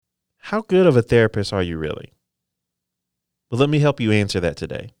how good of a therapist are you really? Well, let me help you answer that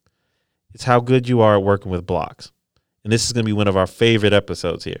today. It's how good you are at working with blocks. And this is going to be one of our favorite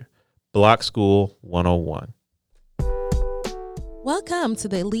episodes here, Block School 101. Welcome to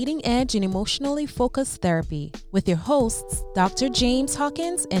the Leading Edge in Emotionally Focused Therapy with your hosts, Dr. James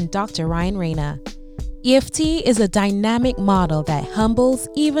Hawkins and Dr. Ryan Reyna. EFT is a dynamic model that humbles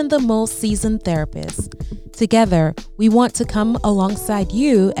even the most seasoned therapists. Together, we want to come alongside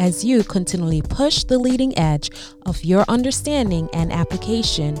you as you continually push the leading edge of your understanding and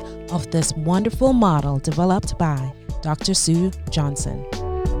application of this wonderful model developed by Dr. Sue Johnson.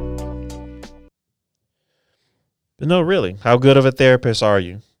 But no, really, how good of a therapist are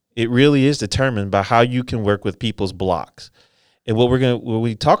you? It really is determined by how you can work with people's blocks. And when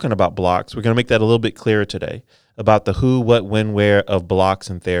we're talking about blocks, we're going to make that a little bit clearer today about the who, what, when, where of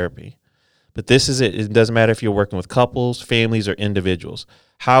blocks in therapy. But this is it. It doesn't matter if you're working with couples, families, or individuals.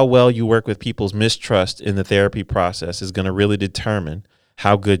 How well you work with people's mistrust in the therapy process is going to really determine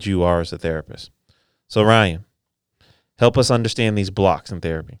how good you are as a therapist. So, Ryan, help us understand these blocks in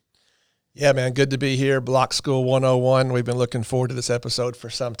therapy. Yeah, man, good to be here. Block School 101. We've been looking forward to this episode for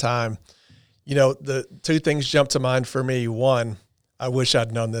some time. You know, the two things jump to mind for me. One, I wish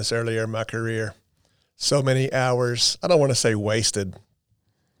I'd known this earlier in my career. So many hours, I don't want to say wasted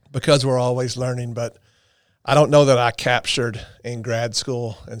because we're always learning, but I don't know that I captured in grad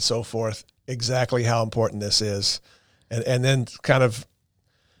school and so forth exactly how important this is. And then kind of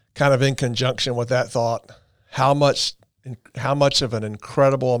in conjunction with that thought, how much of an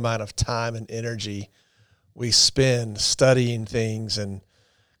incredible amount of time and energy we spend studying things and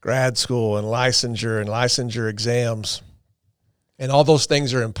grad school and licensure exams. And all those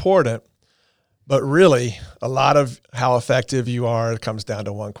things are important, but really a lot of how effective you are comes down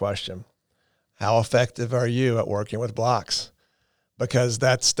to one question. How effective are you at working with blocks? Because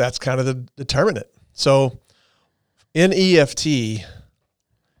that's kind of the determinant. So in EFT,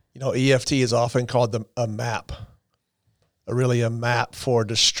 EFT is often called a map. A map for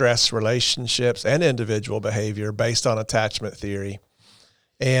distress relationships and individual behavior based on attachment theory.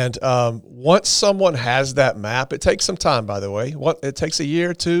 And once someone has that map, it takes some time, by the way. It takes a year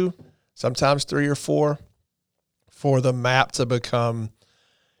or two, sometimes 3 or 4, for the map to become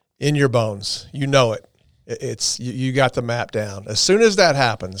in your bones. You know it. You got the map down. As soon as that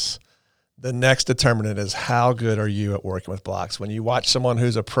happens, the next determinant is how good are you at working with blocks. When you watch someone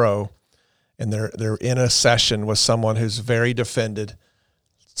who's a pro and they're in a session with someone who's very defended,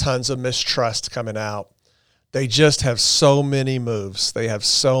 tons of mistrust coming out, they just have so many moves. They have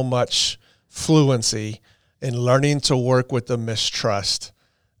so much fluency in learning to work with the mistrust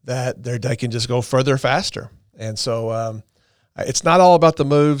that they can just go further faster. And so it's not all about the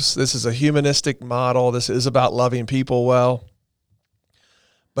moves. This is a humanistic model. This is about loving people well.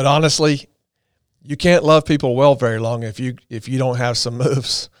 But honestly, you can't love people well very long if you don't have some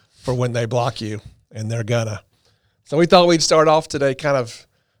moves for when they block you, and they're gonna. So we thought we'd start off today kind of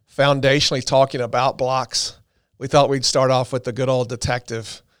foundationally talking about blocks. We thought we'd start off with the good old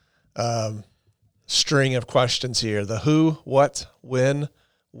detective string of questions here. The who, what, when,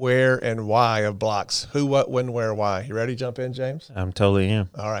 where, and why of blocks. Who, what, when, where, why. You ready to jump in, James? I'm totally in.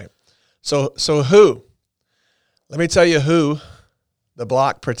 All right. So who? Let me tell you who the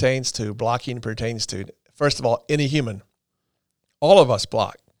blocking pertains to. First of all, any human. All of us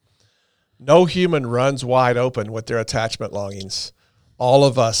block. No human runs wide open with their attachment longings. All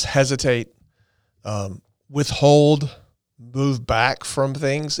of us hesitate, withhold, move back from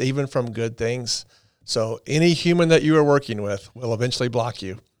things, even from good things. So any human that you are working with will eventually block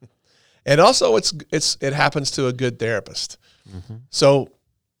you. And also it happens to a good therapist. Mm-hmm. So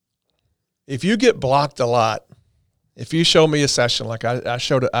if you get blocked a lot, if you show me a session, like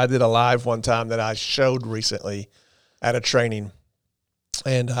I did a live one time that I showed recently at a training,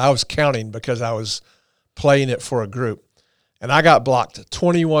 and I was counting because I was playing it for a group, and I got blocked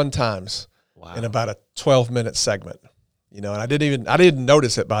 21 times. Wow. In about a 12-minute segment, and I didn't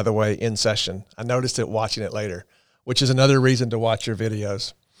notice it, by the way, in session. I noticed it watching it later, which is another reason to watch your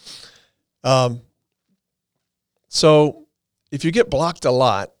videos. So if you get blocked a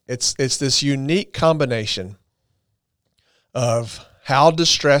lot, it's this unique combination of how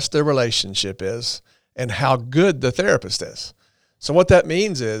distressed the relationship is and how good the therapist is. So what that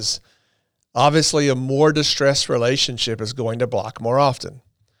means is, obviously, a more distressed relationship is going to block more often.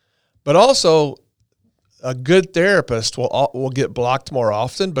 But also, a good therapist will get blocked more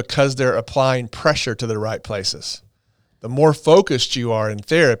often because they're applying pressure to the right places. The more focused you are in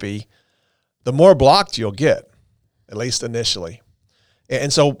therapy, the more blocked you'll get, at least initially.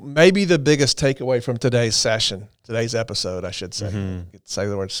 And so maybe the biggest takeaway from today's episode, I should say, say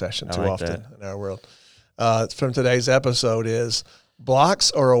the word session too often in our world, from today's episode is blocks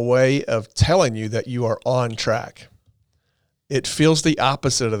are a way of telling you that you are on track. It feels the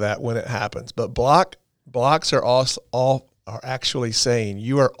opposite of that when it happens, but blocks are actually saying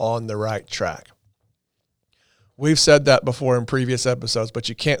you are on the right track. We've said that before in previous episodes, but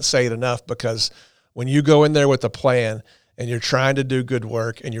you can't say it enough, because when you go in there with a plan and you're trying to do good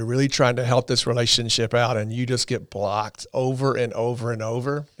work and you're really trying to help this relationship out and you just get blocked over and over and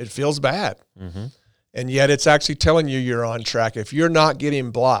over, it feels bad. Mm-hmm. And yet it's actually telling you you're on track. If you're not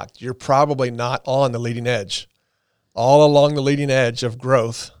getting blocked, you're probably not on the leading edge. All along the leading edge of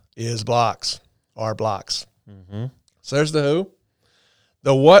growth is blocks. Mm-hmm. So there's the who.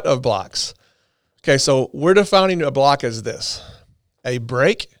 The what of blocks. Okay, so we're defining a block as this: a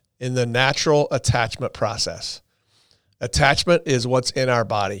break in the natural attachment process. Attachment is what's in our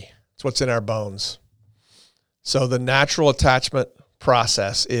body. It's what's in our bones. So the natural attachment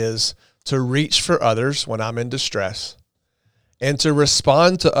process is to reach for others when I'm in distress and to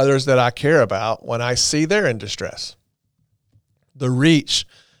respond to others that I care about when I see they're in distress. The reach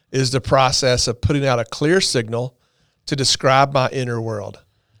is the process of putting out a clear signal to describe my inner world.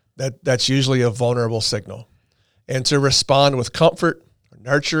 That's usually a vulnerable signal. And to respond with comfort,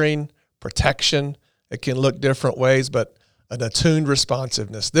 nurturing, protection. It can look different ways, but an attuned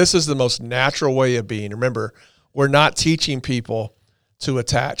responsiveness. This is the most natural way of being. Remember, we're not teaching people to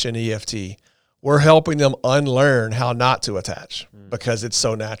attach in EFT. We're helping them unlearn how not to attach because it's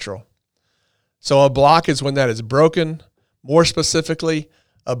so natural. So a block is when that is broken. More specifically,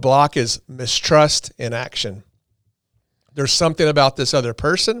 a block is mistrust in action. There's something about this other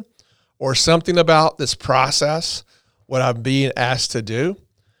person or something about this process, what I'm being asked to do,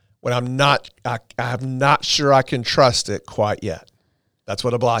 when I'm not sure I can trust it quite yet. That's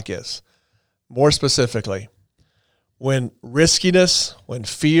what a block is. More specifically, when riskiness, when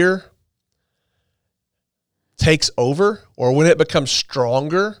fear takes over, or when it becomes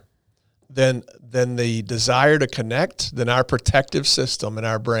stronger than the desire to connect, then our protective system in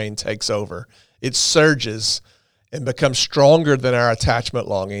our brain takes over. It surges and becomes stronger than our attachment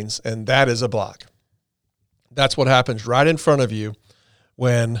longings, and that is a block. That's what happens right in front of you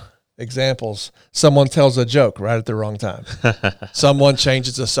when, examples, someone tells a joke right at the wrong time. Someone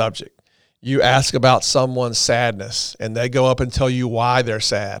changes the subject. You ask about someone's sadness, and they go up and tell you why they're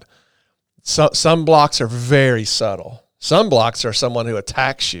sad. Some blocks are very subtle. Some blocks are someone who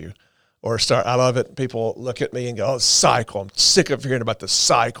attacks you or I love it. People look at me and go, oh, cycle. I'm sick of hearing about the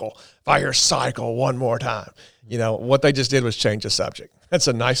cycle. If I hear cycle one more time, what they just did was change the subject. That's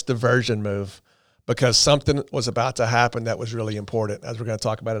a nice diversion move because something was about to happen that was really important, as we're going to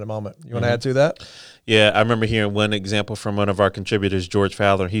talk about in a moment. You want to add to that? Yeah, I remember hearing one example from one of our contributors, George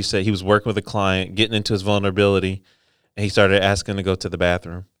Fowler. He said he was working with a client, getting into his vulnerability, and he started asking to go to the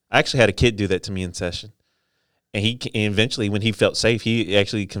bathroom. I actually had a kid do that to me in session. And eventually, when he felt safe, he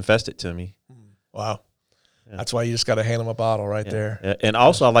actually confessed it to me. Wow. Yeah. That's why you just got to hand him a bottle right there. Yeah. And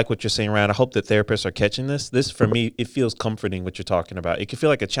also, I like what you're saying, Ryan. I hope that therapists are catching this. This, for me, it feels comforting what you're talking about. It can feel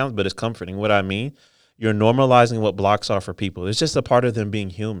like a challenge, but it's comforting. What I mean, you're normalizing what blocks are for people. It's just a part of them being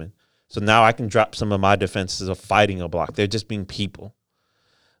human. So now I can drop some of my defenses of fighting a block. They're just being people.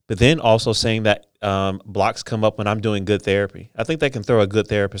 But then also saying that blocks come up when I'm doing good therapy. I think they can throw a good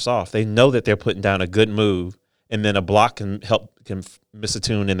therapist off. They know that they're putting down a good move, and then a block can miss a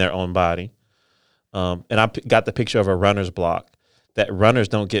tune in their own body. And I got the picture of a runner's block, that runners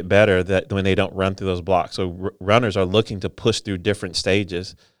don't get better when they don't run through those blocks. So runners are looking to push through different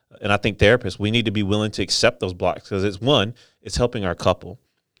stages. And I think therapists, we need to be willing to accept those blocks because it's helping our couple.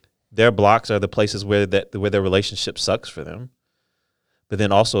 Their blocks are the places where their relationship sucks for them. But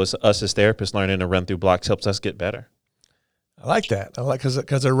then also it's us as therapists learning to run through blocks helps us get better. I like that.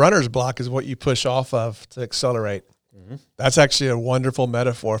 Because a runner's block is what you push off of to accelerate. Mm-hmm. That's actually a wonderful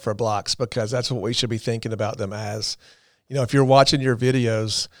metaphor for blocks because that's what we should be thinking about them as. If you're watching your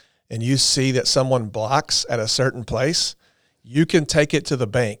videos and you see that someone blocks at a certain place, you can take it to the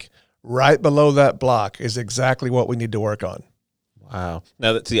bank. Right below that block is exactly what we need to work on. Wow.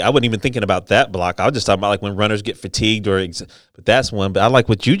 Now, I wasn't even thinking about that block. I was just talking about like when runners get fatigued but that's one. But I like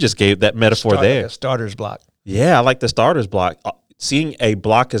what you just gave, that metaphor there. A starter's block. Yeah, I like the starter's block. Seeing a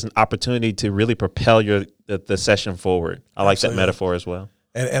block as an opportunity to really propel the session forward. I like Absolutely. That metaphor as well.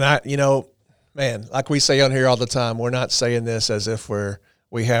 And I, man, like we say on here all the time, we're not saying this as if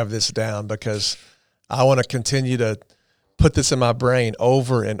we have this down because I want to continue to put this in my brain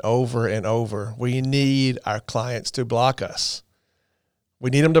over and over and over. We need our clients to block us. We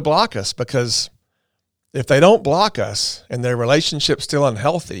need them to block us because If they don't block us and their relationship's still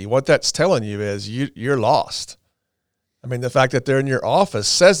unhealthy, what that's telling you is you're lost. I mean, the fact that they're in your office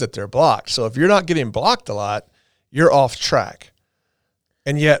says that they're blocked. So if you're not getting blocked a lot, you're off track.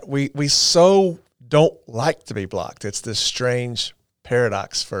 And yet we so don't like to be blocked. It's this strange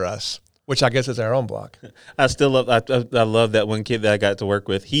paradox for us, which I guess is our own block. I love that one kid that I got to work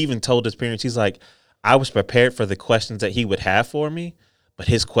with. He even told his parents, he's like, I was prepared for the questions that he would have for me, but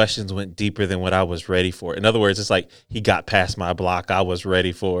his questions went deeper than what I was ready for. In other words, it's like he got past my block. I was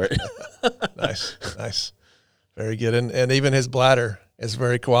ready for it. Nice. Very good. And even his bladder is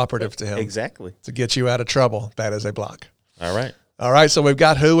very cooperative to him. Exactly. To get you out of trouble. That is a block. All right. So we've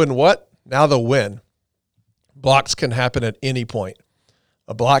got who and what. Now the when. Blocks can happen at any point.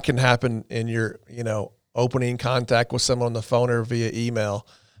 A block can happen in your, opening contact with someone on the phone or via email.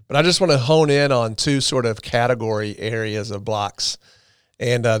 But I just want to hone in on two sort of category areas of blocks.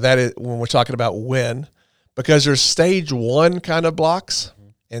 And that is when we're talking about when, because there's stage 1 kind of blocks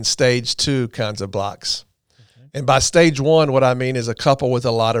and stage 2 kinds of blocks. Okay. And by stage 1, what I mean is a couple with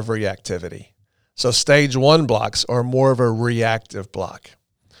a lot of reactivity. So stage 1 blocks are more of a reactive block,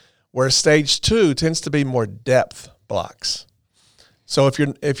 where stage 2 tends to be more depth blocks. So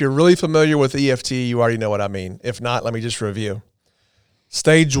if you're really familiar with EFT, you already know what I mean. If not, let me just review.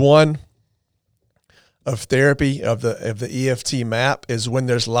 Stage 1 of therapy of the EFT map is when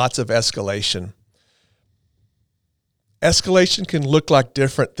there's lots of escalation. Escalation can look like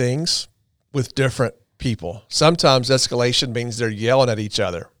different things with different people. Sometimes escalation means they're yelling at each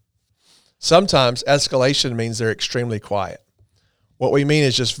other. Sometimes escalation means they're extremely quiet. What we mean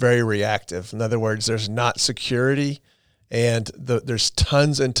is just very reactive. In other words, there's not security and there's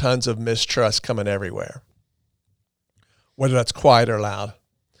tons and tons of mistrust coming everywhere, whether that's quiet or loud.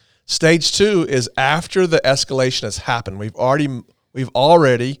 Stage 2 is after the escalation has happened. We've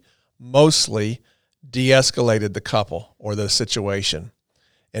already mostly de-escalated the couple or the situation.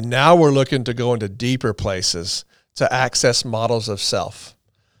 And now we're looking to go into deeper places to access models of self,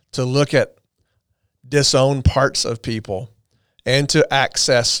 to look at disowned parts of people, and to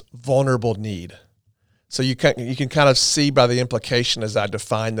access vulnerable need. So you can kind of see by the implication as I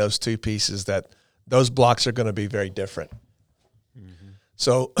define those two pieces that those blocks are going to be very different.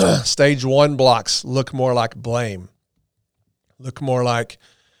 So stage 1 blocks look more like blame, look more like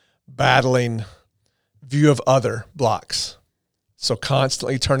battling view of other blocks. So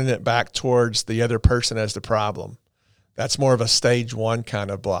constantly turning it back towards the other person as the problem. That's more of a stage 1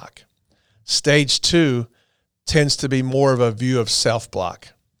 kind of block. Stage 2 tends to be more of a view of self block.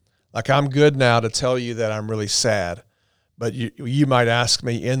 Like, I'm good now to tell you that I'm really sad, but you might ask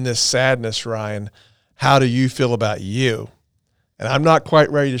me, in this sadness, Ryan, how do you feel about you? And I'm not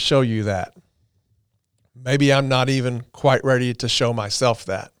quite ready to show you that. Maybe I'm not even quite ready to show myself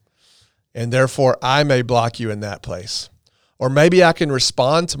that. And therefore, I may block you in that place. Or maybe I can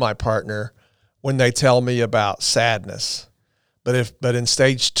respond to my partner when they tell me about sadness. But in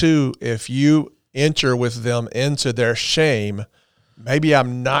stage 2, if you enter with them into their shame, maybe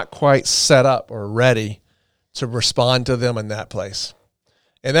I'm not quite set up or ready to respond to them in that place.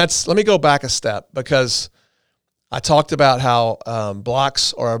 And let me go back a step, because I talked about how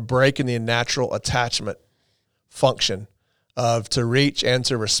blocks are a break in the natural attachment function of to reach and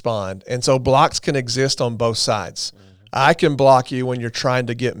to respond. And so blocks can exist on both sides. Mm-hmm. I can block you when you're trying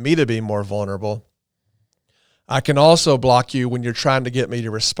to get me to be more vulnerable. I can also block you when you're trying to get me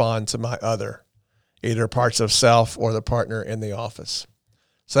to respond to my other, either parts of self or the partner in the office.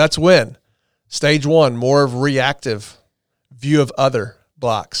 So that's when. Stage 1, more of reactive view of other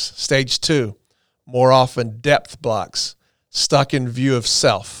blocks. Stage 2, more often depth blocks, stuck in view of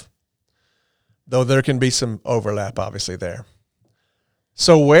self, though there can be some overlap obviously there.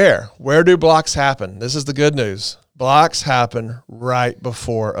 So where do blocks happen? This is the good news. Blocks happen right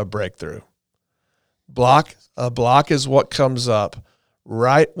before a breakthrough. A block is what comes up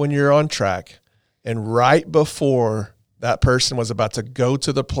right when you're on track and right before that person was about to go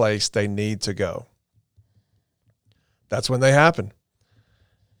to the place they need to go. That's when they happen.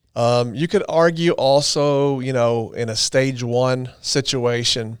 You could argue also, in a stage 1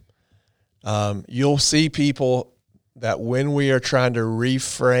 situation, you'll see people that when we are trying to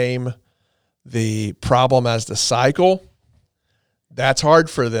reframe the problem as the cycle, that's hard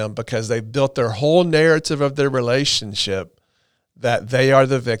for them because they've built their whole narrative of their relationship that they are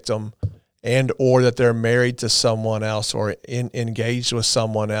the victim and or that they're married to someone else or engaged with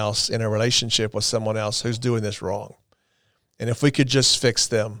someone else in a relationship with someone else who's doing this wrong. And if we could just fix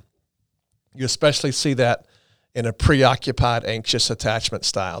them, you especially see that in a preoccupied, anxious attachment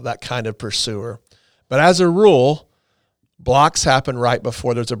style, that kind of pursuer. But as a rule, blocks happen right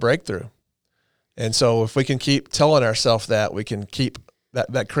before there's a breakthrough. And so if we can keep telling ourselves that, we can keep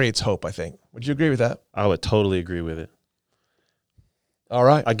that creates hope, I think. Would you agree with that? I would totally agree with it. All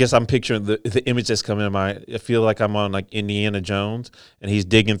right. I guess I'm picturing the image that's coming to mind. I feel like I'm on like Indiana Jones, and he's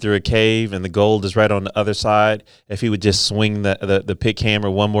digging through a cave, and the gold is right on the other side. If he would just swing the pick hammer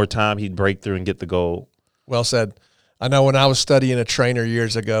one more time, he'd break through and get the gold. Well said. I know when I was studying a trainer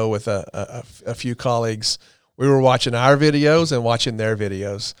years ago with a few colleagues, we were watching our videos and watching their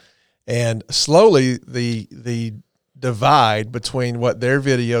videos, and slowly the divide between what their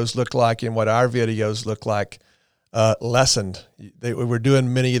videos look like and what our videos look like lessened. We were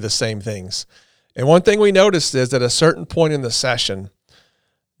doing many of the same things. And one thing we noticed is at a certain point in the session,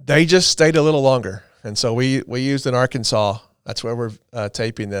 they just stayed a little longer. And so we used in Arkansas, that's where we're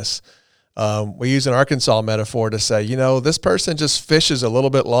taping this. We use an Arkansas metaphor to say, this person just fishes a little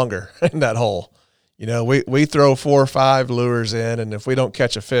bit longer in that hole. We throw 4 or 5 lures in, and if we don't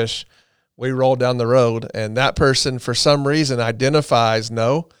catch a fish, we roll down the road. And that person, for some reason, identifies,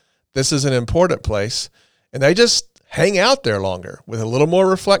 no, this is an important place. And they just hang out there longer with a little more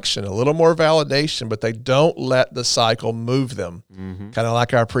reflection, a little more validation, but they don't let the cycle move them, kind of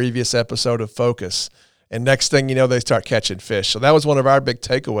like our previous episode of Focus. And next thing you know, they start catching fish. So that was one of our big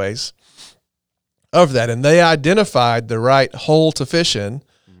takeaways of that. And they identified the right hole to fish in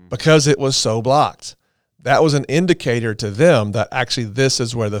because it was so blocked. That was an indicator to them that actually this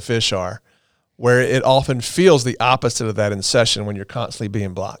is where the fish are, where it often feels the opposite of that in session when you're constantly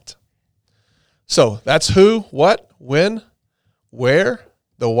being blocked. So that's who, what, when, where,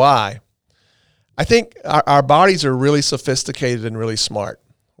 the why. I think our bodies are really sophisticated and really smart.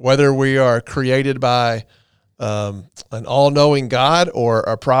 Whether we are created by an all-knowing God or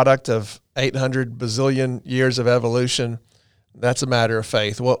a product of 800 bazillion years of evolution, that's a matter of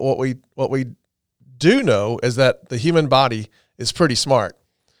faith. What we do know is that the human body is pretty smart,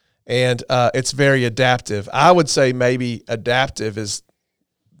 and it's very adaptive. I would say maybe adaptive is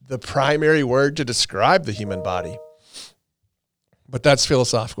the primary word to describe the human body, but that's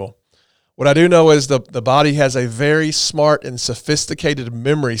philosophical. What I do know is the body has a very smart and sophisticated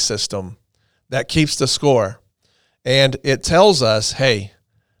memory system that keeps the score, and it tells us, hey,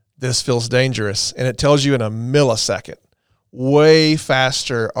 this feels dangerous, and it tells you in a millisecond. Way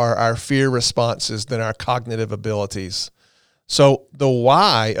faster are our fear responses than our cognitive abilities. So the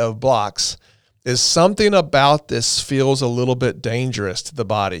why of blocks is something about this feels a little bit dangerous to the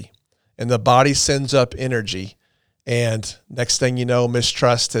body, and the body sends up energy, and next thing you know,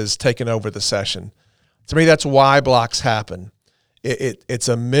 mistrust has taken over the session. To me, that's why blocks happen. It's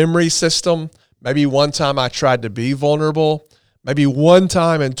a memory system. Maybe one time I tried to be vulnerable. Maybe one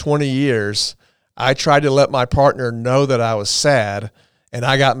time in 20 years, I tried to let my partner know that I was sad, and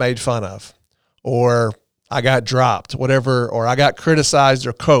I got made fun of, or I got dropped, whatever, or I got criticized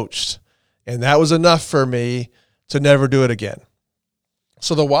or coached. And that was enough for me to never do it again.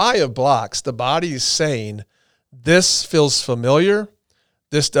 So the why of blocks, the body is saying, this feels familiar.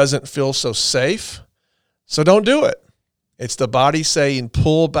 This doesn't feel so safe. So don't do it. It's the body saying,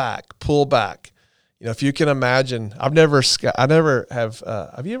 pull back, pull back. If you can imagine, have you ever skydived?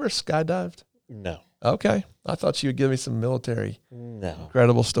 No. Okay. I thought you would give me some military No.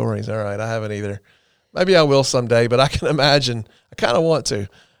 incredible stories. All right. I haven't either. Maybe I will someday, but I can imagine, I kind of want to.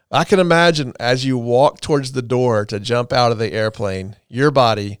 I can imagine as you walk towards the door to jump out of the airplane, your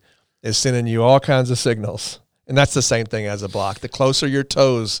body is sending you all kinds of signals. And that's the same thing as a block. The closer your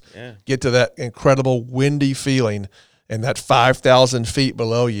toes get to that incredible windy feeling and that 5,000 feet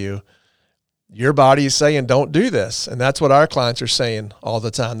below you, your body is saying, don't do this. And that's what our clients are saying all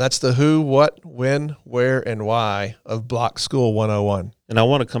the time. That's the who, what, when, where, and why of Block School 101. And I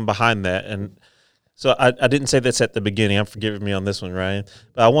want to come behind that. And so I didn't say this at the beginning. I'm forgiving me on this one, Ryan.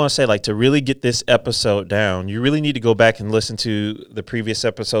 But I want to say, to really get this episode down, you really need to go back and listen to the previous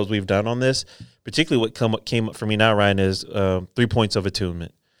episodes we've done on this. Particularly what came up for me now, Ryan, is 3 points of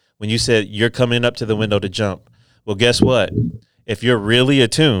attunement. When you said you're coming up to the window to jump. Well, guess what? If you're really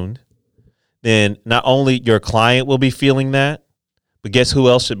attuned, then not only your client will be feeling that, but guess who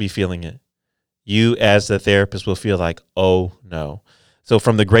else should be feeling it? You as the therapist will feel like, oh, no. So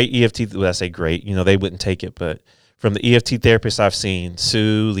from the great EFT, I say great, they wouldn't take it, but from the EFT therapists I've seen,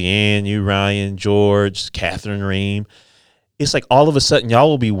 Sue, Leanne, you, Ryan, George, Catherine Ream, it's like all of a sudden y'all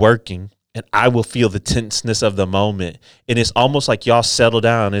will be working and I will feel the tenseness of the moment. And it's almost like y'all settle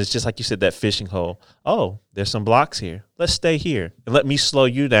down. And it's just like you said, that fishing hole. Oh, there's some blocks here. Let's stay here and let me slow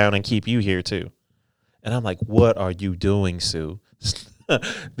you down and keep you here too. And I'm like, what are you doing, Sue?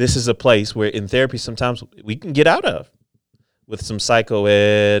 This is a place where in therapy sometimes we can get out of with some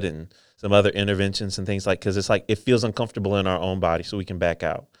psychoed and some other interventions and things because it's like it feels uncomfortable in our own body, so we can back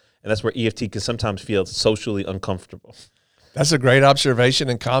out. And that's where EFT can sometimes feel socially uncomfortable. That's a great observation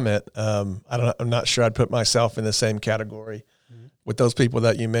and comment. I'm not sure I'd put myself in the same category with those people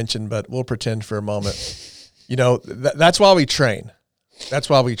that you mentioned, but we'll pretend for a moment. That's why we train. That's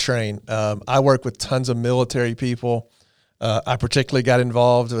why we train. I work with tons of military people. I particularly got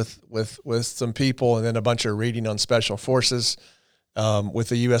involved with some people, and then a bunch of reading on special forces with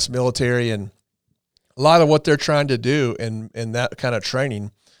the U.S. military. And a lot of what they're trying to do in that kind of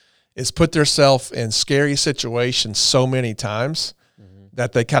training is put themselves in scary situations so many times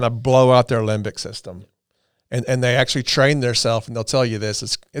that they kind of blow out their limbic system. And they actually train themselves, and they'll tell you this.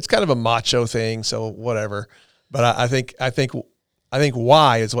 It's kind of a macho thing, so whatever. But I think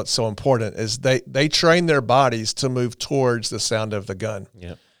why is what's so important is they train their bodies to move towards the sound of the gun.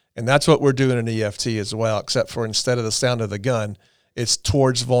 Yep. And that's what we're doing in EFT as well, except for instead of the sound of the gun, it's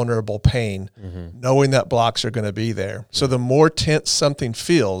towards vulnerable pain, knowing that blocks are going to be there. So the more tense something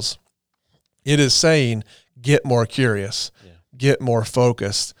feels, it is saying, get more curious, get more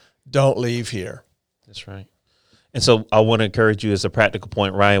focused, don't leave here. That's right. And so I want to encourage you as a practical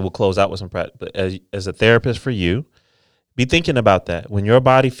point. Ryan will close out with some practice. But as a therapist for you, be thinking about that. When your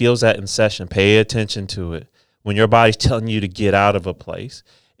body feels that in session, pay attention to it. When your body's telling you to get out of a place,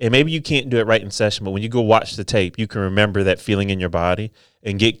 and maybe you can't do it right in session, but when you go watch the tape, you can remember that feeling in your body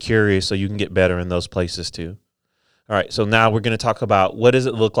and get curious so you can get better in those places too. All right, so now we're going to talk about what does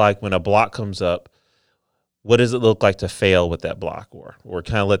it look like when a block comes up? What does it look like to fail with that block or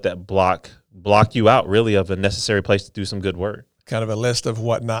kind of let that block you out really of a necessary place to do some good work? Kind of a list of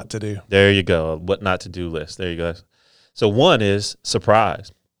what not to do. There you go, what not to do list. There you go. So one is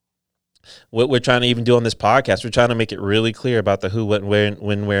surprise. What we're trying to even do on this podcast, we're trying to make it really clear about the who, what, when,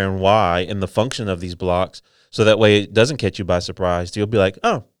 where, and why, and the function of these blocks, so that way it doesn't catch you by surprise. You'll be like,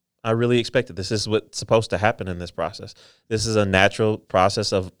 oh, I really expected this. This is what's supposed to happen in this process. This is a natural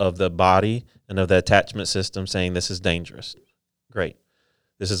process of the body and of the attachment system saying this is dangerous. Great.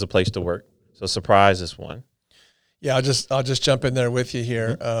 This is a place to work. So surprise is one. Yeah, I'll just jump in there with you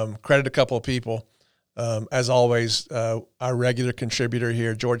here. Credit a couple of people. As always, our regular contributor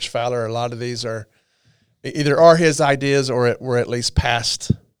here, George Fowler. A lot of these are either his ideas or were at least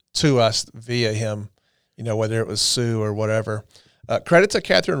passed to us via him, whether it was Sue or whatever. Credit to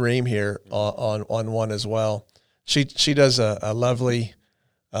Catherine Ream here on one as well. She does a lovely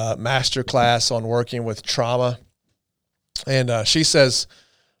master class on working with trauma. And she says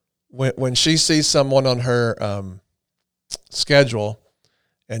when she sees someone on her schedule,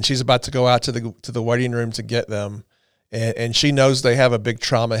 and she's about to go out to the waiting room to get them, and she knows they have a big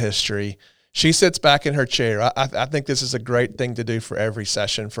trauma history, she sits back in her chair. I think this is a great thing to do for every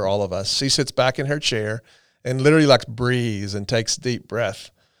session for all of us. She sits back in her chair and literally breathes and takes deep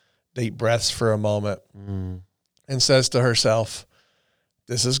breaths for a moment, and says to herself,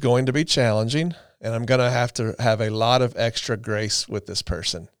 this is going to be challenging, and I'm going to have a lot of extra grace with this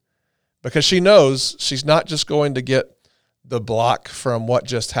person, because she knows she's not just going to get the block from what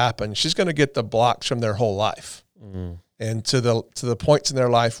just happened. She's going to get the blocks from their whole life, and to the points in their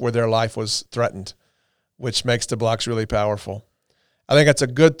life where their life was threatened, which makes the blocks really powerful. I think that's a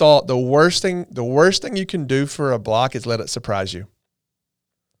good thought. The worst thing you can do for a block is let it surprise you.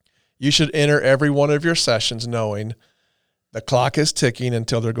 You should enter every one of your sessions knowing the clock is ticking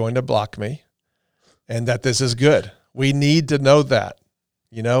until they're going to block me, and that this is good. We need to know that.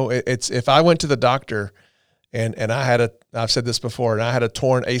 It's if I went to the doctor and I've said this before, and I had a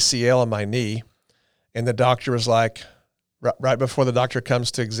torn ACL in my knee, and the doctor was like, right before the doctor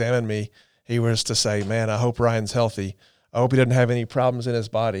comes to examine me, he was to say, man, I hope Ryan's healthy. I hope he doesn't have any problems in his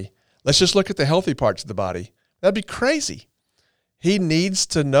body. Let's just look at the healthy parts of the body. That'd be crazy. He needs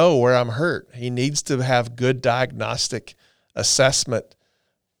to know where I'm hurt. He needs to have good diagnostic assessment,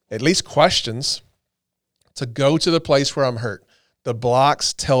 at least questions, to go to the place where I'm hurt. The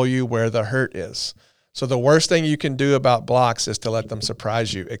blocks tell you where the hurt is. So the worst thing you can do about blocks is to let them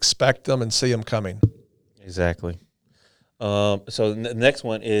surprise you. Expect them and see them coming. Exactly. So the next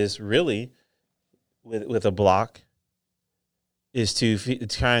one is really with a block is to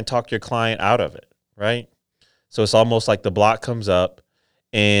try and talk your client out of it, right? So it's almost like the block comes up,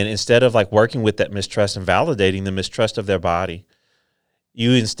 and instead of working with that mistrust and validating the mistrust of their body,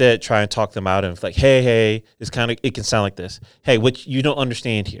 you instead try and talk them out of hey, it can sound like this. Hey, what you don't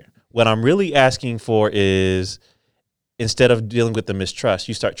understand here. What I'm really asking for is, instead of dealing with the mistrust,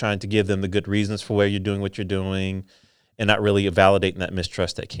 you start trying to give them the good reasons for where you're doing what you're doing, and not really validating that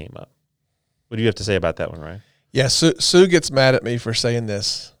mistrust that came up. What do you have to say about that one, Ryan? Yeah, Sue gets mad at me for saying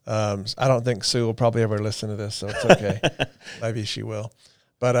this. I don't think Sue will probably ever listen to this, so it's okay. Maybe she will.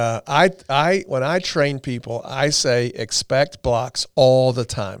 But I when I train people, I say expect blocks all the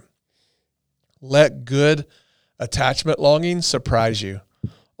time. Let good attachment longing surprise you.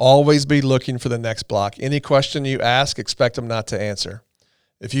 Always be looking for the next block. Any question you ask, expect them not to answer.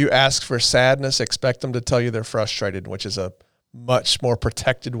 If you ask for sadness, expect them to tell you they're frustrated, which is a much more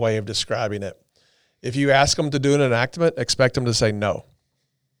protected way of describing it. If you ask them to do an enactment, expect them to say no.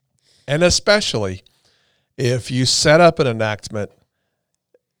 And especially if you set up an enactment,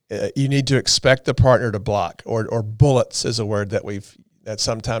 you need to expect the partner to block, or bullets is a word that's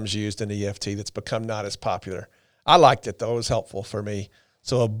sometimes used in EFT that's become not as popular. I liked it though. It was helpful for me.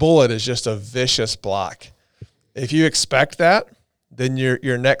 So a bullet is just a vicious block. If you expect that, then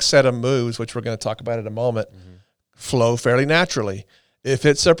your next set of moves, which we're going to talk about in a moment, flow fairly naturally. If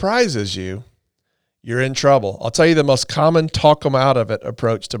it surprises you, you're in trouble. I'll tell you the most common talk them out of it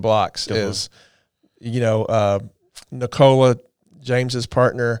approach to blocks is, Nicola, James's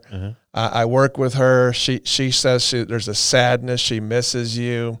partner, I work with her. She says there's a sadness. She misses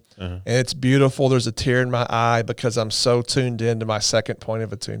you. And it's beautiful. There's a tear in my eye because I'm so tuned into my second point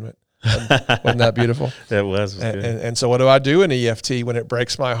of attunement. Wasn't that beautiful? That was good. And so what do I do in EFT when it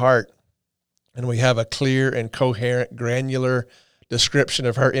breaks my heart and we have a clear and coherent, granular description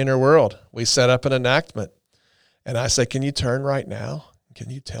of her inner world? We set up an enactment. And I say, can you turn right now?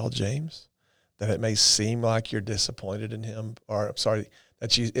 Can you tell James that it may seem like you're disappointed in him, or I'm sorry,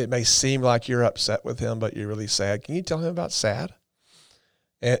 it may seem like you're upset with him, but you're really sad. Can you tell him about sad?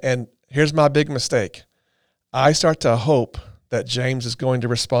 And here's my big mistake. I start to hope that James is going to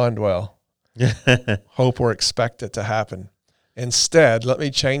respond well. Hope or expect it to happen. Instead, let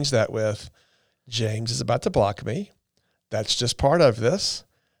me change that with, James is about to block me. That's just part of this.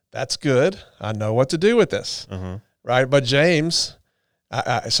 That's good. I know what to do with this. Right? But James,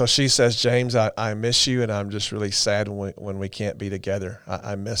 so she says, James, I miss you, and I'm just really sad when we can't be together.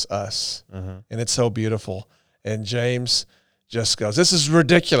 I miss us. And it's so beautiful. And James just goes, this is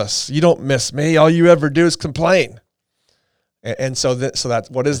ridiculous. You don't miss me. All you ever do is complain. And so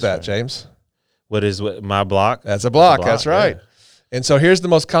that's what is that, James? What is my block? That's a block. That's right. Yeah. And so here's the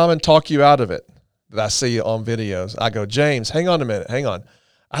most common talk you out of it that I see on videos. I go, James, hang on a minute. Hang on.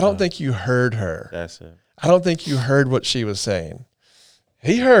 I don't think you heard her. That's it. I don't think you heard what she was saying.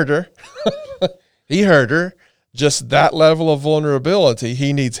 He heard her. He heard her. Just that level of vulnerability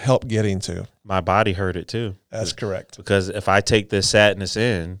he needs help getting to. My body heard it too. That's correct. Because if I take this sadness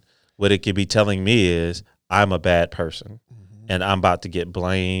in, what it could be telling me is I'm a bad person and I'm about to get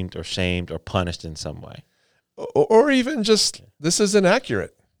blamed or shamed or punished in some way. Or even just, this is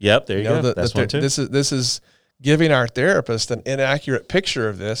inaccurate. Yep, there you go. That's one too. This is giving our therapist an inaccurate picture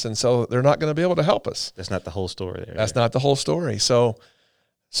of this, and so they're not going to be able to help us. That's not the whole story there. That's not the whole story. So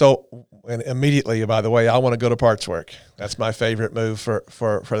and immediately, by the way, I want to go to parts work. That's my favorite move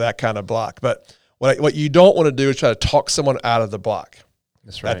for that kind of block. But what you don't want to do is try to talk someone out of the block.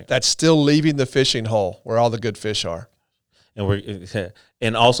 That's right. That's still leaving the fishing hole where all the good fish are.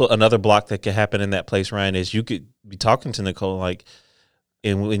 And also another block that could happen in that place, Ryan, is you could be talking to Nicole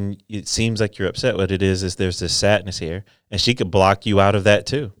and when it seems like you're upset, what it is there's this sadness here, and she could block you out of that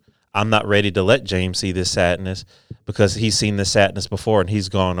too. I'm not ready to let James see this sadness because he's seen this sadness before and he's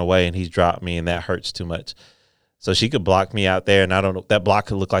gone away and he's dropped me and that hurts too much. So she could block me out there, and I don't know, that block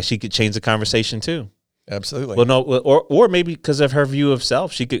could look like she could change the conversation too. Absolutely. Well, no, or maybe because of her view of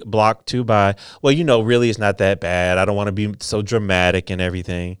self, she could block too by, well, really it's not that bad. I don't want to be so dramatic and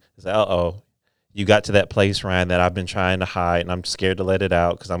everything. It's like, you got to that place, Ryan, that I've been trying to hide, and I'm scared to let it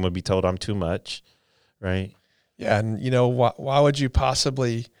out because I'm going to be told I'm too much, right? Yeah, and why would you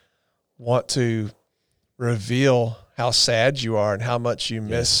possibly want to reveal how sad you are and how much you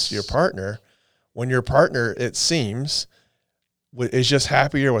miss your partner when your partner, it seems, is just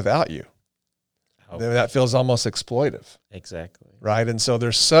happier without you? That feels almost exploitive. Exactly. Right? And so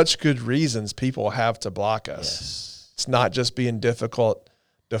there's such good reasons people have to block us. Yes. It's not just being difficult,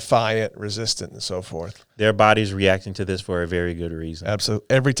 defiant, resistant, and so forth. Their body's reacting to this for a very good reason. Absolutely.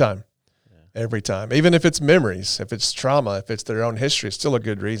 Every time. Yeah. Every time. Even if it's memories, if it's trauma, if it's their own history, it's still a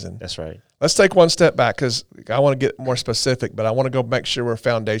good reason. That's right. Let's take one step back because I want to get more specific, but I want to go make sure we're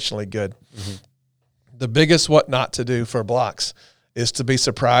foundationally good. Mm-hmm. The biggest what not to do for blocks is to be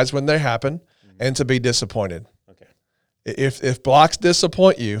surprised when they happen and to be disappointed. Okay. If blocks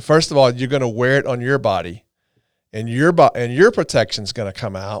disappoint you, first of all, you're going to wear it on your body, and your protection is going to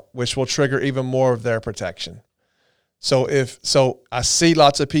come out, which will trigger even more of their protection. So I see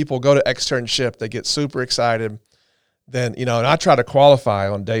lots of people go to externship, they get super excited, then and I try to qualify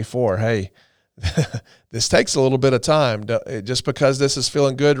on day 4. Hey, this takes a little bit of time. Just because this is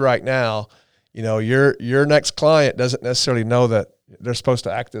feeling good right now, your next client doesn't necessarily know that they're supposed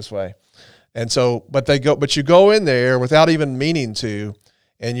to act this way. And so, but you go in there without even meaning to,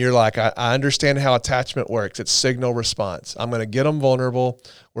 and you're like, I understand how attachment works. It's signal response. I'm going to get them vulnerable.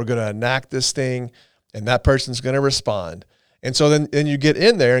 We're going to enact this thing, and that person's going to respond. And so then you get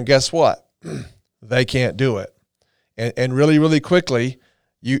in there, and guess what? They can't do it. And really, really quickly,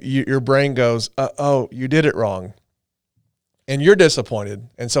 your brain goes, oh, you did it wrong. And you're disappointed.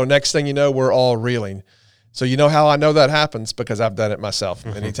 And so next thing you know, we're all reeling. So you know how I know that happens? Because I've done it myself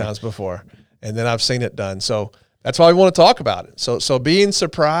many times before. And then I've seen it done. So that's why we want to talk about it. So being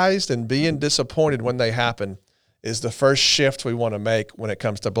surprised and being disappointed when they happen is the first shift we want to make when it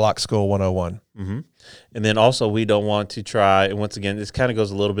comes to Block School 101. Mm-hmm. And then also we don't want to try, and once again, this kind of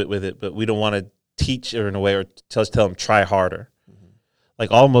goes a little bit with it, but we don't want to teach in a way or tell them try harder. Mm-hmm.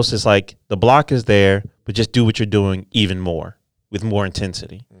 Like almost it's like the block is there, but just do what you're doing even more with more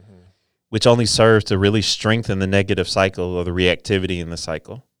intensity, which only serves to really strengthen the negative cycle or the reactivity in the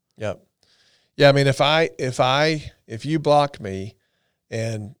cycle. Yep. Yeah, I mean, if you block me,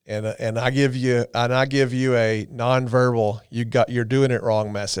 and I give you a nonverbal, you're doing it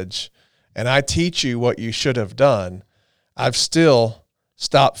wrong message, and I teach you what you should have done, I've still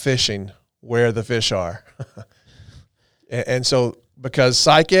stopped fishing where the fish are, and so because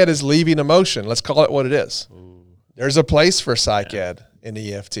psych ed is leaving emotion, let's call it what it is. Ooh. There's a place for psych ed in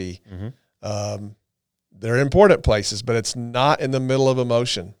EFT. Mm-hmm. They're important places, but it's not in the middle of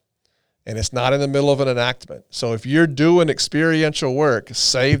emotion. And it's not in the middle of an enactment. So if you're doing experiential work,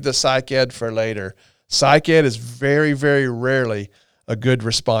 save the psych ed for later. Psych ed is very, very rarely a good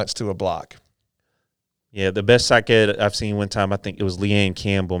response to a block. Yeah, the best psych ed I've seen one time, I think it was Leanne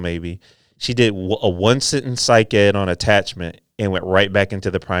Campbell maybe. She did a one-sentence psych ed on attachment and went right back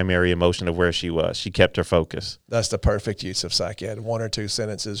into the primary emotion of where she was. She kept her focus. That's the perfect use of psych ed. 1 or 2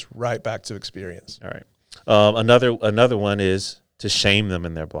 sentences, right back to experience. All right. Another one is to shame them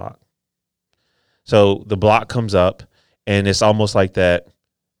in their block. So the block comes up, and it's almost like that,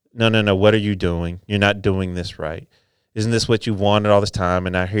 no, what are you doing? You're not doing this right. Isn't this what you wanted all this time?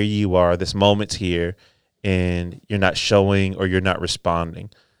 And now here you are, this moment's here, and you're not showing or you're not responding.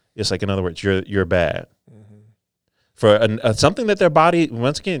 It's like, in other words, you're bad. Mm-hmm. For something that their body,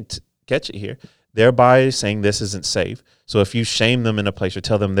 once again, catch it here, their body is saying this isn't safe. So if you shame them in a place or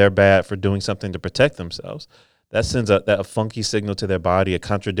tell them they're bad for doing something to protect themselves, that sends a funky signal to their body, a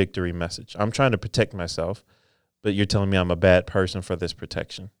contradictory message. I'm trying to protect myself, but you're telling me I'm a bad person for this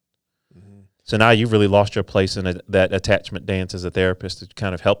protection. Mm-hmm. So now you've really lost your place in that attachment dance as a therapist to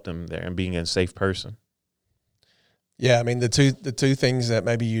kind of help them there and being a safe person. Yeah, I mean, the two things that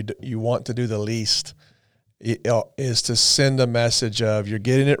maybe you want to do the least is to send a message of you're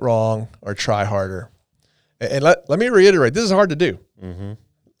getting it wrong or try harder. And let me reiterate, this is hard to do. Mm-hmm.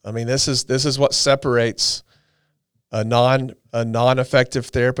 I mean, this is what separates a non-effective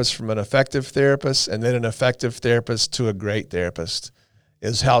therapist from an effective therapist, and then an effective therapist to a great therapist,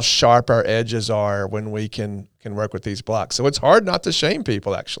 is how sharp our edges are when we can work with these blocks. So it's hard not to shame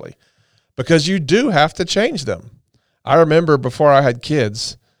people, actually, because you do have to change them. I remember before I had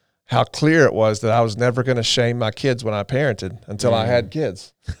kids, how clear it was that I was never going to shame my kids when I parented until I had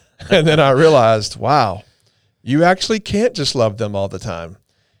kids. And then I realized, wow, you actually can't just love them all the time.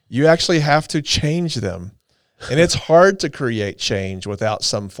 You actually have to change them. And it's hard to create change without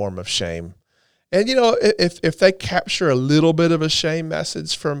some form of shame. And, you know, if they capture a little bit of a shame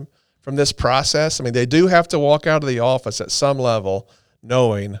message from this process, I mean, they do have to walk out of the office at some level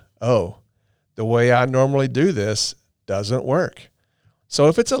knowing, oh, the way I normally do this doesn't work. So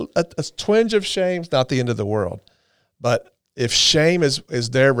if it's a twinge of shame, it's not the end of the world. But if shame is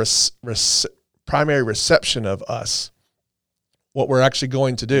their primary reception of us, what we're actually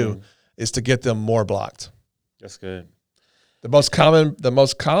going to do is to get them more blocked. That's good. The most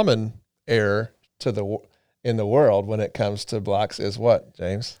common error in the world when it comes to blocks is what,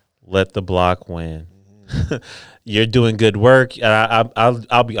 James? Let the block win. Mm-hmm. You're doing good work.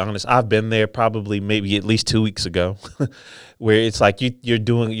 I'll be honest. I've been there probably maybe at least 2 weeks ago, where it's like you're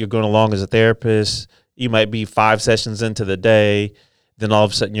going along as a therapist. You might be 5 sessions into the day. Then all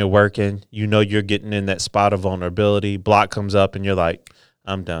of a sudden you're working. You know you're getting in that spot of vulnerability. Block comes up and you're like,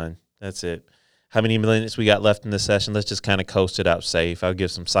 I'm done. That's it. How many minutes we got left in this session? Let's just kind of coast it out safe. I'll give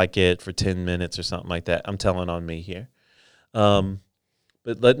some psych ed for 10 minutes or something like that. I'm telling on me here.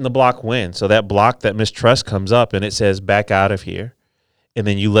 But letting the block win. So that block, that mistrust comes up and it says back out of here. And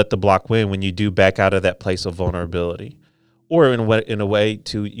then you let the block win when you do back out of that place of vulnerability. Or in a way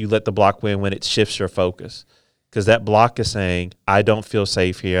you let the block win when it shifts your focus. Because that block is saying, I don't feel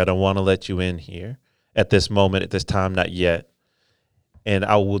safe here. I don't want to let you in here at this moment, at this time, not yet. And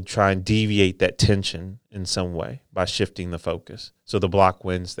I will try and deviate that tension in some way by shifting the focus. So the block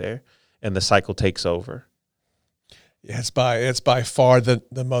wins there and the cycle takes over. Yeah, it's by far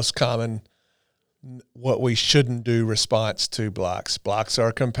the most common what we shouldn't do response to blocks. Blocks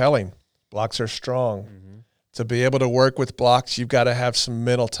are compelling. Blocks are strong. Mm-hmm. To be able to work with blocks, you've got to have some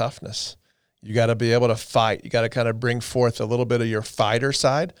mental toughness. You got to be able to fight. You got to kind of bring forth a little bit of your fighter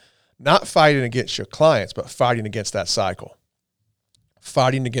side, not fighting against your clients, but fighting against that cycle,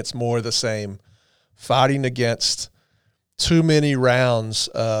 fighting against more of the same, fighting against too many rounds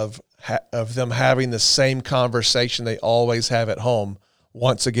of them having the same conversation they always have at home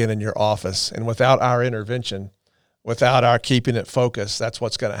once again in your office. And without our intervention, without our keeping it focused, that's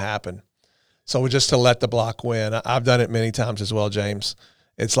what's going to happen. So just to let the block win. I've done it many times as well, James.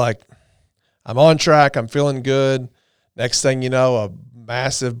 It's like I'm on track. I'm feeling good. Next thing you know, a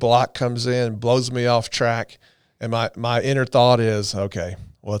massive block comes in, blows me off track. And my inner thought is, okay,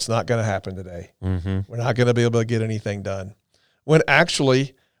 well, it's not going to happen today. Mm-hmm. We're not going to be able to get anything done. When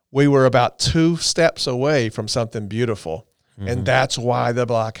actually we were about 2 steps away from something beautiful. Mm-hmm. And that's why the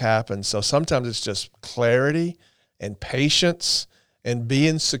block happens. So sometimes it's just clarity and patience and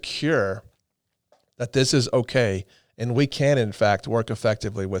being secure that this is okay. And we can, in fact, work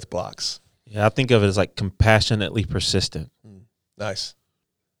effectively with blocks. Yeah, I think of it as like compassionately persistent. Nice.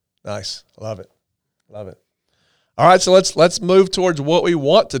 Love it. All right, so let's move towards what we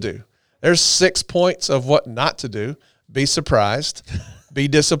want to do. There's 6 points of what not to do. Be surprised, be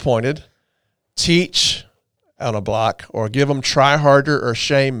disappointed, teach on a block, or give them try harder or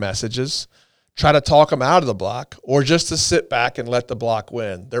shame messages, try to talk them out of the block, or just to sit back and let the block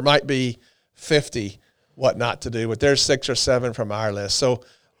win. There might be 50 what not to do, but there's 6 or 7 from our list. So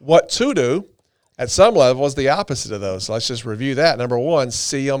what to do at some level is the opposite of those. Let's just review that. Number 1,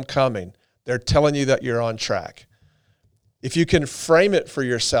 see them coming. They're telling you that you're on track. If you can frame it for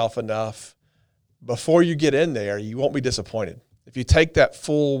yourself enough before you get in there, you won't be disappointed. If you take that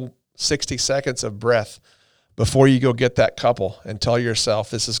full 60 seconds of breath before you go get that couple and tell yourself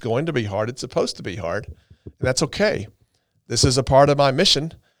this is going to be hard, it's supposed to be hard, and that's okay. This is a part of my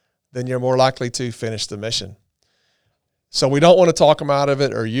mission, then you're more likely to finish the mission. So we don't want to talk them out of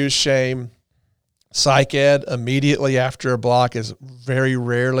it or use shame. Psych ed immediately after a block is very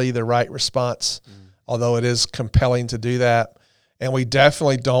rarely the right response, although it is compelling to do that. And we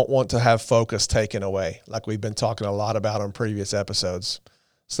definitely don't want to have focus taken away, like we've been talking a lot about on previous episodes.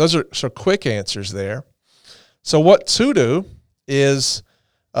 So those are some quick answers there. So what to do is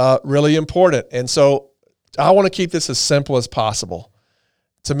really important. And so I want to keep this as simple as possible.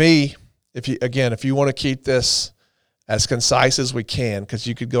 To me, if you want to keep this as concise as we can, because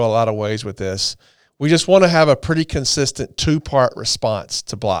you could go a lot of ways with this, we just want to have a pretty consistent 2-part response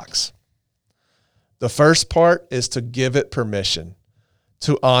to blocks. The first part is to give it permission,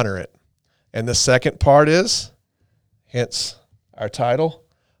 to honor it. And the second part is, hence our title,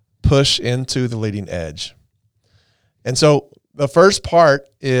 push into the leading edge. And so the first part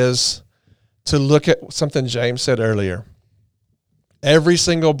is to look at something James said earlier. Every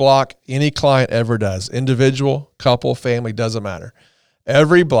single block any client ever does, individual, couple, family, doesn't matter.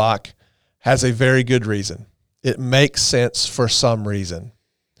 Every block has a very good reason. It makes sense for some reason.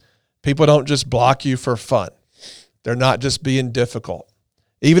 People don't just block you for fun. They're not just being difficult.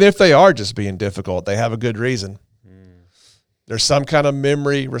 Even if they are just being difficult, they have a good reason. There's some kind of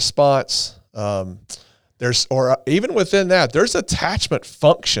memory response. Or even within that, there's attachment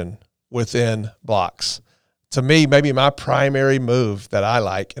function within blocks. To me, maybe my primary move that I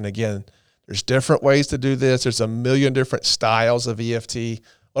like, and again, there's different ways to do this. There's a million different styles of EFT.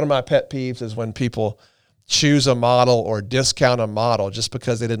 One of my pet peeves is when people choose a model or discount a model just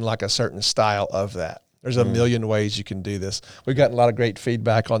because they didn't like a certain style of that. There's a million ways you can do this. We've gotten a lot of great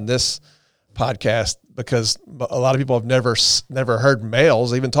feedback on this podcast because a lot of people have never heard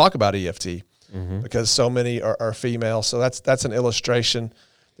males even talk about EFT because so many are female. So that's an illustration.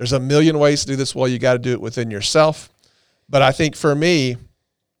 There's a million ways to do this. Well, you got to do it within yourself. But I think for me,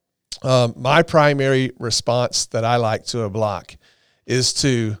 my primary response that I like to a block is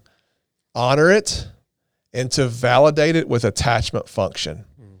to honor it and to validate it with attachment function.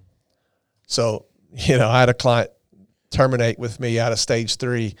 So, I had a client terminate with me out of stage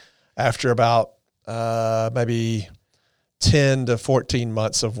 3 after about maybe 10 to 14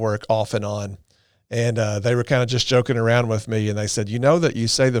 months of work off and on. And they were kind of just joking around with me. And they said, you know that you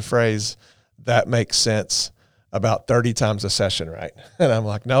say the phrase, that makes sense, about 30 times a session, right? And I'm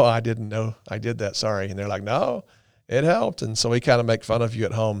like, no, I didn't know I did that. Sorry. And they're like, no, it helped. And so we kind of make fun of you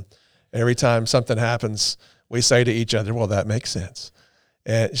at home. Every time something happens, we say to each other, well, that makes sense.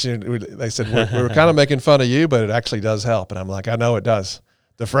 And they said, we were kind of making fun of you, but it actually does help. And I'm like, I know it does.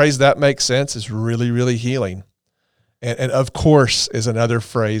 The phrase that makes sense is really, really healing. And of course is another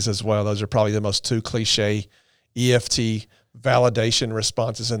phrase as well. Those are probably the most 2 cliche EFT validation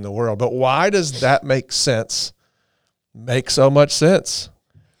responses in the world. But why does that make so much sense?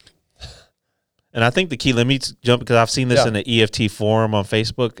 And I think the key, let me jump, because I've seen this in the EFT forum on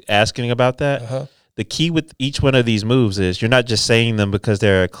Facebook asking about that. Uh-huh. The key with each one of these moves is you're not just saying them because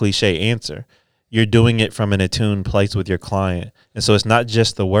they're a cliche answer. You're doing it from an attuned place with your client. And so it's not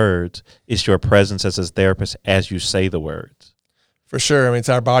just the words, it's your presence as a therapist as you say the words. For sure. I mean, it's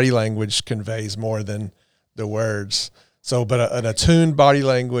our body language conveys more than the words. So, but an attuned body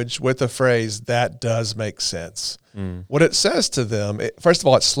language with a phrase, that does make sense. What it says to them, first of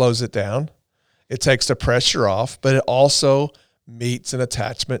all, it slows it down. It takes the pressure off, but it also meets an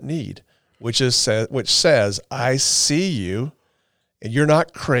attachment need, which says, I see you, and you're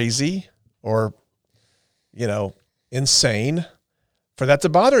not crazy or, insane for that to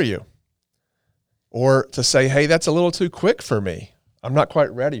bother you. Or to say, hey, that's a little too quick for me. I'm not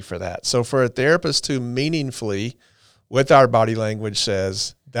quite ready for that. So for a therapist to meaningfully, with our body language,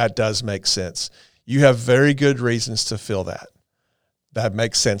 says, that does make sense. You have very good reasons to feel that. That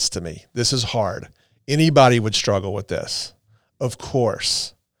makes sense to me. This is hard. Anybody would struggle with this. Of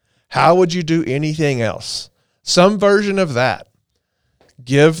course. How would you do anything else? Some version of that.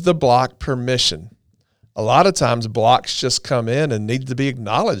 Give the block permission. A lot of times blocks just come in and need to be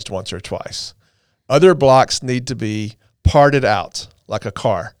acknowledged once or twice. Other blocks need to be parted out like a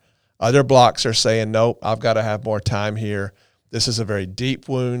car. Other blocks are saying, nope, I've got to have more time here. This is a very deep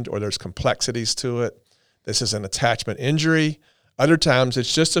wound, or there's complexities to it. This is an attachment injury. Other times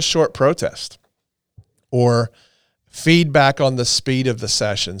it's just a short protest or feedback on the speed of the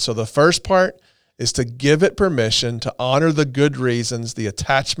session. So the first part is to give it permission to honor the good reasons, the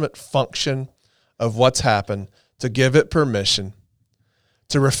attachment function of what's happened, to give it permission.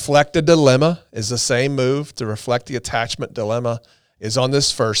 To reflect a dilemma is the same move. To reflect the attachment dilemma is on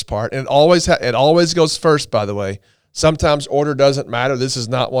this first part. And it always goes first, by the way. Sometimes order doesn't matter. This is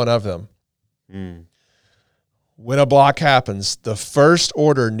not one of them. When a block happens, the first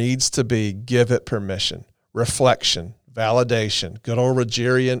order needs to be give it permission, reflection, validation, good old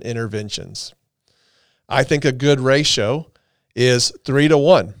Rogerian interventions. I think a good ratio is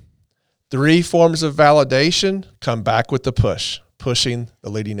 3-to-1. 3 forms of validation, come back with the pushing the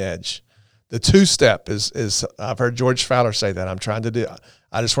leading edge. The 2-step is I've heard George Fowler say that.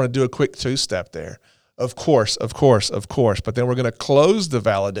 I just want to do a quick 2-step there. Of course. But then we're going to close the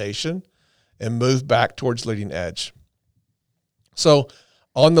validation and move back towards leading edge. So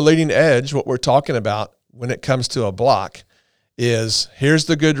on the leading edge, what we're talking about when it comes to a block is, here's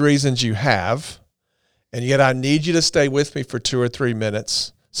the good reasons you have, and yet I need you to stay with me for 2 or 3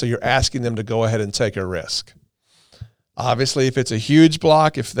 minutes. So you're asking them to go ahead and take a risk. Obviously, if it's a huge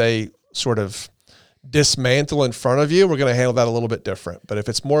block, if they sort of dismantle in front of you, we're going to handle that a little bit different. But if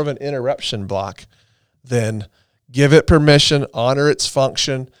it's more of an interruption block, then give it permission, honor its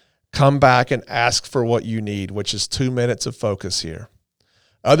function, come back and ask for what you need, which is 2 minutes of focus here.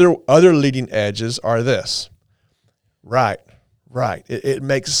 Other leading edges are this. Right. It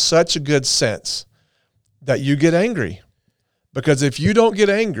makes such a good sense that you get angry. Because if you don't get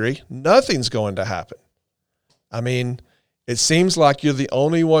angry, nothing's going to happen. I mean, it seems like you're the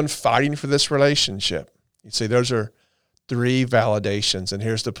only one fighting for this relationship. You see, those are 3 validations, and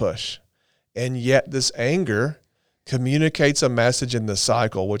here's the push. And yet this anger communicates a message in the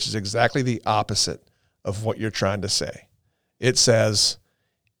cycle, which is exactly the opposite of what you're trying to say. It says,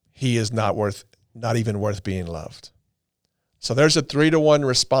 he is not even worth being loved. So there's a 3-to-1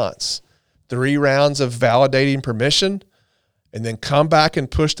 response. 3 rounds of validating permission, and then come back and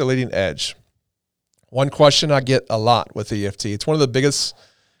push the leading edge. One question I get a lot with EFT, it's one of the biggest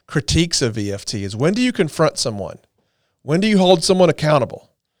critiques of EFT, is when do you confront someone? When do you hold someone accountable?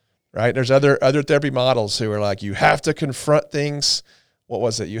 Right? There's other therapy models who are like, you have to confront things. What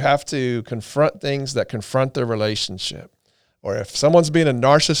was it? You have to confront things that confront their relationship. Or if someone's being a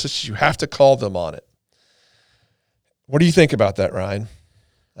narcissist, you have to call them on it. What do you think about that, Ryan?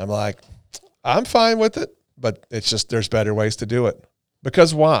 I'm like, I'm fine with it, but it's just there's better ways to do it.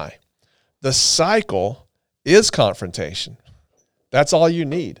 Because why? The cycle is confrontation. That's all you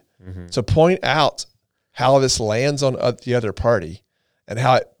need. To point out how this lands on the other party and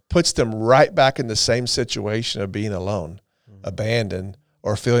how it puts them right back in the same situation of being alone, abandoned,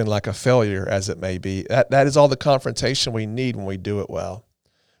 or feeling like a failure, as it may be. That is all the confrontation we need when we do it well.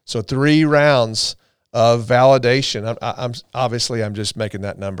 So 3 rounds of validation. I'm just making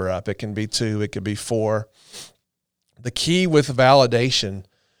that number up. It can be 2, it could be 4. The key with validation,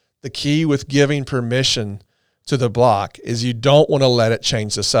 the key with giving permission to the block is you don't want to let it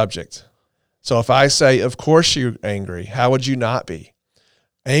change the subject. So if I say, of course you're angry, how would you not be?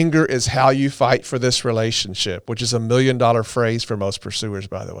 Anger is how you fight for this relationship, which is $1 million phrase for most pursuers,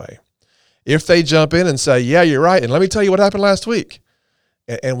 by the way. If they jump in and say, yeah, you're right, and let me tell you what happened last week,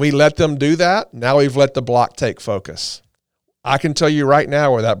 and we let them do that, now we've let the block take focus. I can tell you right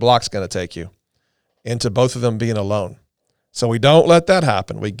now where that block's going to take you, into both of them being alone. So we don't let that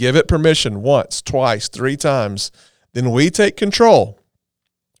happen. We give it permission once, twice, 3 times. Then we take control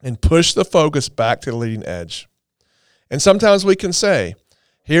and push the focus back to the leading edge. And sometimes we can say,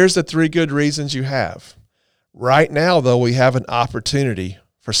 here's the 3 good reasons you have. Right now, though, we have an opportunity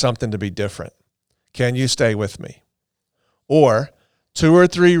for something to be different. Can you stay with me? Or 2 or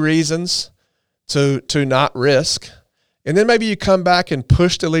 3 reasons to not risk. And then maybe you come back and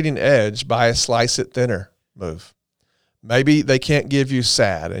push the leading edge by a slice it thinner move. Maybe they can't give you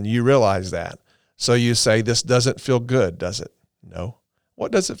sad, and you realize that. So you say, this doesn't feel good, does it? No.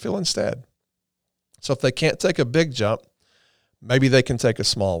 What does it feel instead? So if they can't take a big jump, maybe they can take a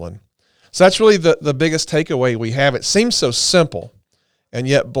small one. So that's really the biggest takeaway we have. It seems so simple, and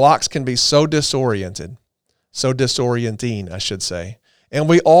yet blocks can be so disorienting, so disorienting, I should say. And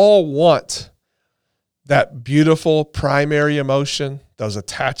we all want that beautiful primary emotion, those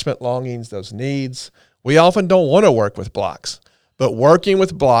attachment longings, those needs. We often don't want to work with blocks, but working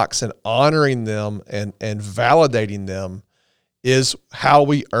with blocks and honoring them and validating them is how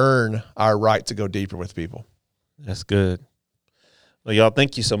we earn our right to go deeper with people. That's good. Well, y'all,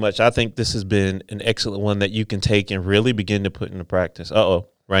 thank you so much. I think this has been an excellent one that you can take and really begin to put into practice. Uh-oh.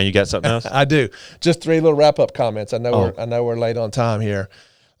 Ryan, you got something else? I do. Just 3 little wrap-up comments. I know we're late on time here.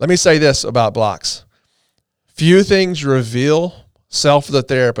 Let me say this about blocks. Few things reveal self of the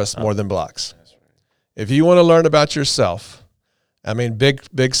therapist more than blocks. If you want to learn about yourself, I mean,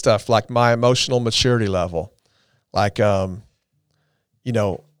 big stuff like my emotional maturity level, like,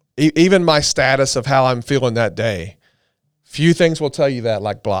 even my status of how I'm feeling that day. Few things will tell you that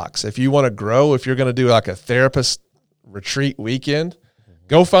like blocks. If you want to grow, if you're going to do like a therapist retreat weekend,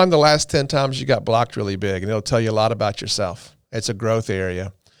 go find the last 10 times you got blocked really big, and it'll tell you a lot about yourself. It's a growth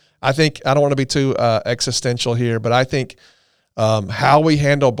area. I think, I don't want to be too existential here, but I think how we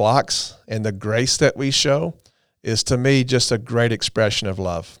handle blocks and the grace that we show is, to me, just a great expression of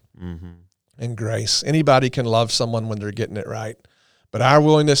love and grace. Anybody can love someone when they're getting it right, but our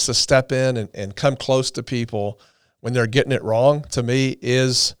willingness to step in and come close to people when they're getting it wrong, to me,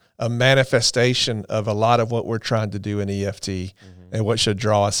 is a manifestation of a lot of what we're trying to do in EFT and what should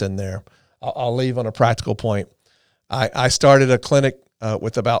draw us in there. I'll leave on a practical point. I started a clinic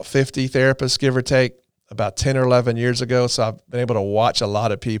with about 50 therapists, give or take, about 10 or 11 years ago. So I've been able to watch a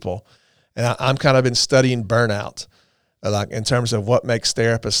lot of people. And I'm kind of been studying burnout, like in terms of what makes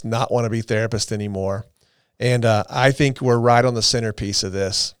therapists not want to be therapists anymore. And I think we're right on the centerpiece of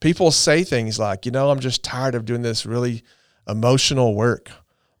this. People say things like, I'm just tired of doing this really emotional work,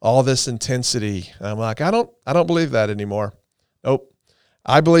 all this intensity. And I'm like, I don't believe that anymore. Nope.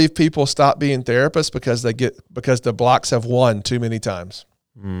 I believe people stop being therapists because the blocks have won too many times.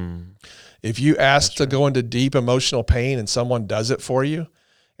 If you ask to go into deep emotional pain and someone does it for you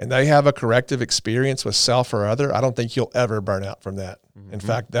and they have a corrective experience with self or other, I don't think you'll ever burn out from that. In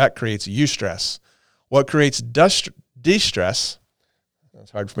fact, that creates eustress. What creates de-stress,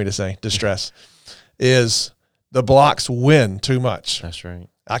 that's hard for me to say, distress, is the blocks win too much. That's right.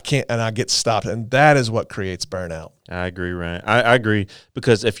 I can't, and I get stopped. And that is what creates burnout. I agree, Ryan. I agree,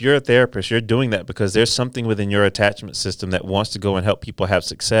 because if you're a therapist, you're doing that because there's something within your attachment system that wants to go and help people have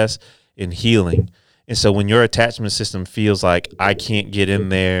success in healing. And so when your attachment system feels like I can't get in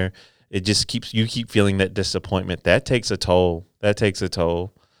there, it just you keep feeling that disappointment. That takes a toll.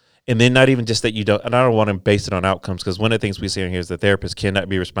 And then not even just that you don't, and I don't want to base it on outcomes, because one of the things we say in here is the therapist cannot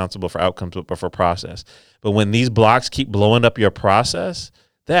be responsible for outcomes, but for process. But when these blocks keep blowing up your process,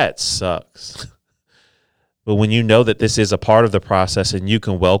 that sucks. But when you know that this is a part of the process and you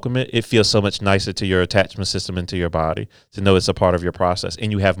can welcome it, it feels so much nicer to your attachment system and to your body to know it's a part of your process,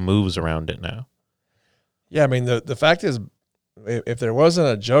 and you have moves around it now. Yeah, I mean, the fact is, if there wasn't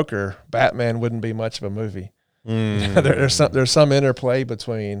a Joker, Batman wouldn't be much of a movie. There's some interplay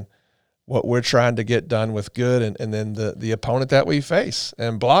between what we're trying to get done with good and then the opponent that we face.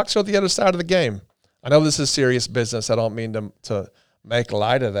 And blocks are the other side of the game. I know this is serious business. I don't mean to make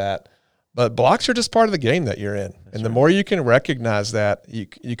light of that, but blocks are just part of the game that you're in. That's and the more you can recognize that,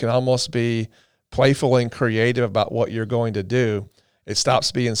 you can almost be playful and creative about what you're going to do. It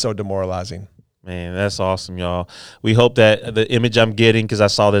stops being so demoralizing. Man, that's awesome, y'all. We hope that the image I'm getting, because I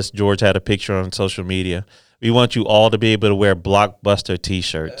saw this, George had a picture on social media. We want you all to be able to wear Blockbuster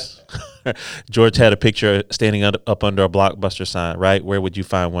T-shirts. George had a picture standing up under a Blockbuster sign, right? Where would you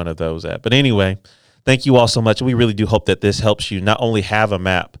find one of those at? But anyway, Thank you all so much. We really do hope that this helps you not only have a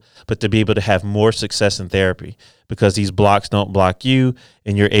map, but to be able to have more success in therapy, because these blocks don't block you,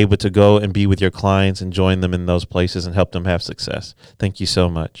 and you're able to go and be with your clients and join them in those places and help them have success. Thank you so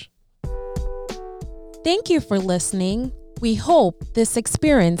much. Thank you for listening. We hope this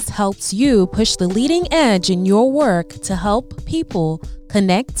experience helps you push the leading edge in your work to help people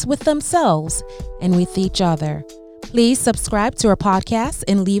connect with themselves and with each other. Please subscribe to our podcast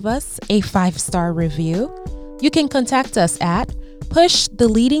and leave us a 5-star review. You can contact us at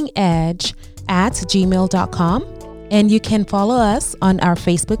pushtheleadingedge@gmail.com, and you can follow us on our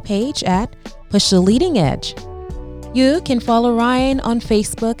Facebook page at Push the Leading Edge. You can follow Ryan on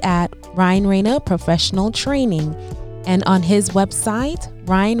Facebook at Ryan Reyna Professional Training and on his website,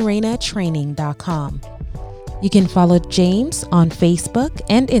 ryanreynatraining.com. You can follow James on Facebook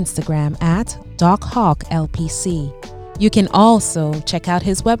and Instagram at DocHawkLPC. You can also check out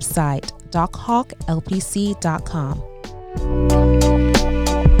his website, DocHawkLPC.com.